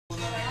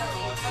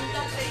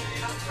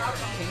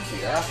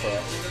Kinky Afro.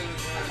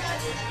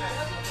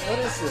 What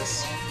is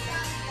this?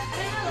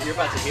 You're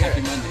about to hear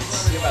it.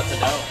 You're about to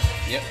know.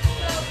 Yep.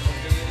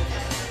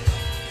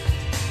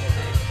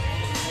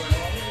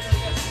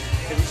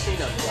 Have you seen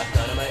Black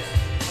Dynamite?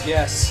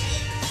 Yes.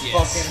 Yes.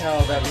 Fucking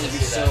hell, that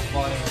movie's so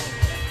funny.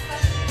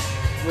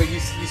 Wait, you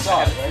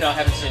saw it, right? No, I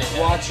haven't seen it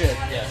yet. Watch it.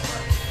 Yes.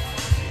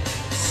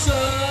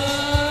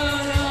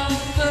 Son, I'm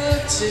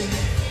 30.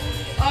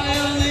 I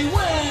only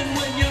win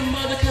when your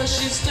mother cause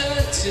she's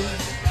dirty.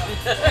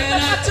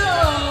 And I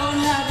don't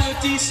have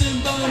a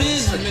decent bone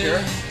in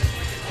me.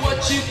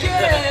 What you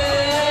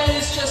get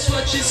is just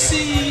what you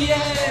see,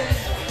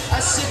 yeah. I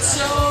said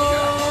so,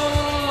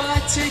 I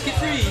take it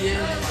free,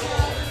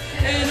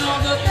 yeah. And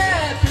all the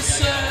bad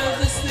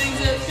preserved things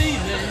that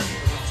feed me,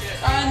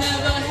 I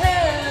never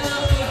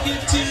help or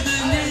give to the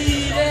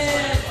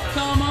needy.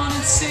 Come on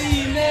and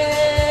see me.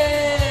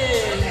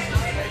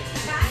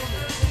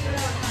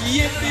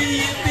 Yippee,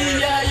 yippee,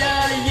 yeah,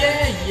 yeah,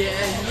 yeah,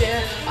 yeah, yeah.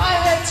 I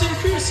had to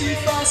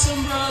crucify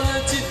some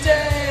brother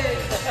today.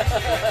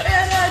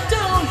 And I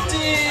don't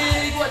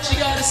dig what you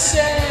gotta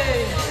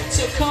say.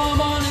 So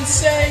come on and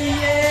say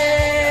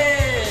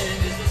yeah.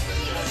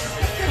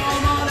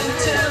 Come on and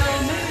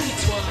tell me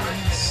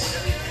twice.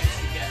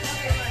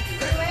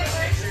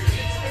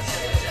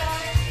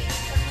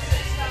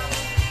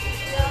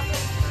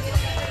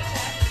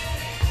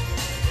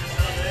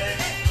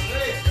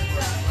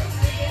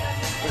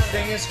 The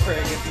thing is,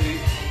 Craig, if you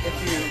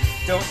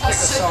don't pick a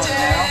song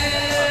now,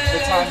 the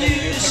time that you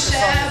pick a song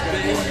is going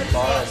to be in your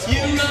bar. You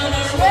run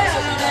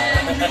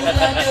around and you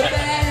like a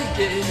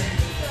bandit.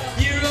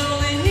 You're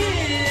only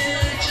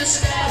here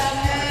just out of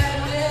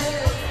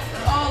habit.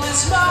 All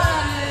is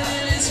mine,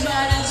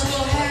 might as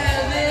well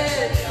have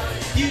it.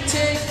 You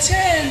take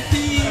 10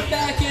 feet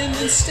back and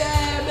then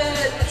stab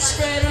it.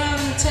 Spread around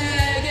and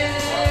tag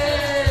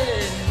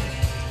it.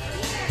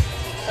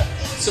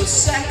 So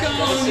sack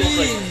on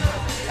me.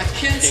 I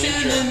can't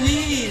stand the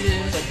need.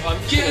 I'm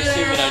just gonna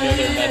assume that I know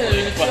they're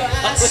meddling, but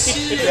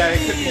Yeah, it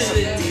could be some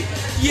deep,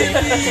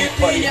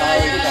 yippee, yeah,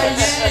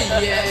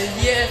 yeah,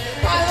 yeah, yeah.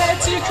 I had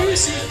to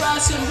crucify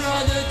some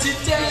brother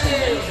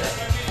today.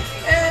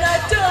 And I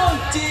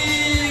don't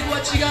dig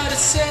what you gotta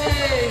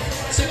say.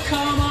 So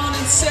come on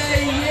and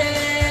say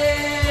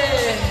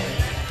yeah.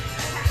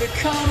 But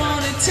come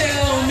on and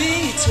tell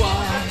me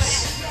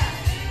twice.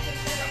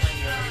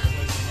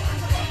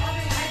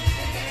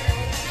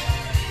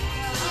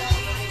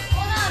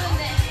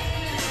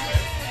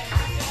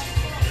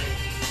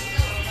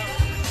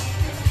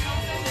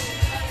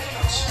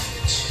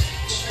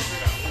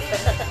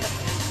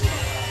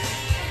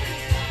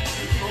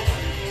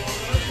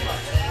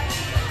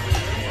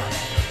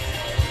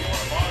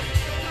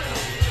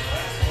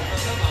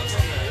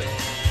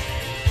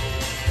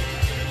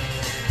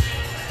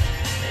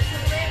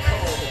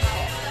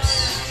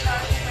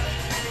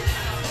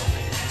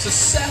 So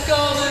sack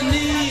all the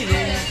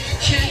needed,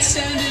 can't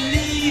stand to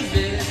leave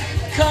it.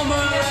 Come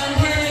around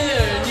here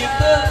and you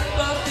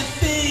butt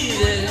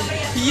defeated.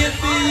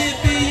 Yippee,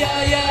 yippee,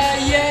 yeah, yeah,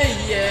 yeah,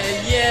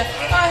 yeah, yeah.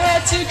 I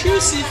had to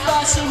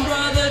crucify some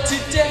brother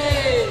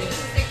today.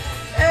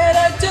 And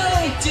I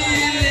don't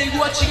dig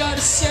what you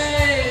gotta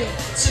say.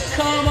 So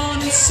come on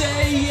and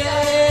say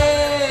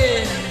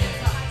yeah.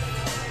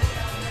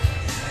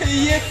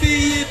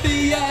 Yippee,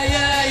 yippee, yeah,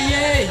 yeah,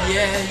 yeah,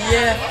 yeah,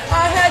 yeah.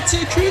 I had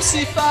to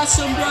crucify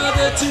some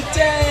brother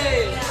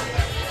today.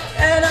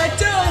 And I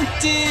don't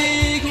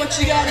dig what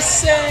you gotta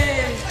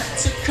say.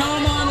 So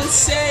come on and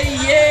say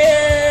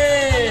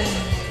yeah.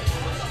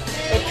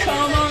 Or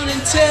come on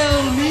and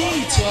tell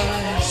me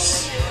twice.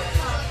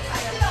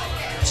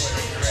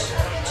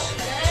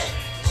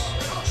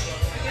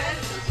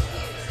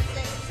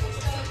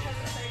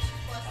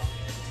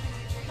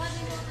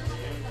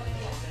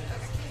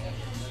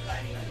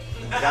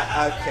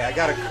 Okay, I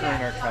got a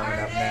crooner coming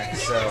up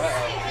next, so,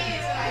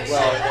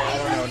 well, I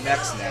don't know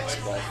next,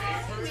 but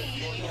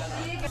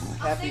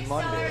Happy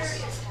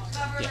Mondays.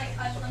 Yeah.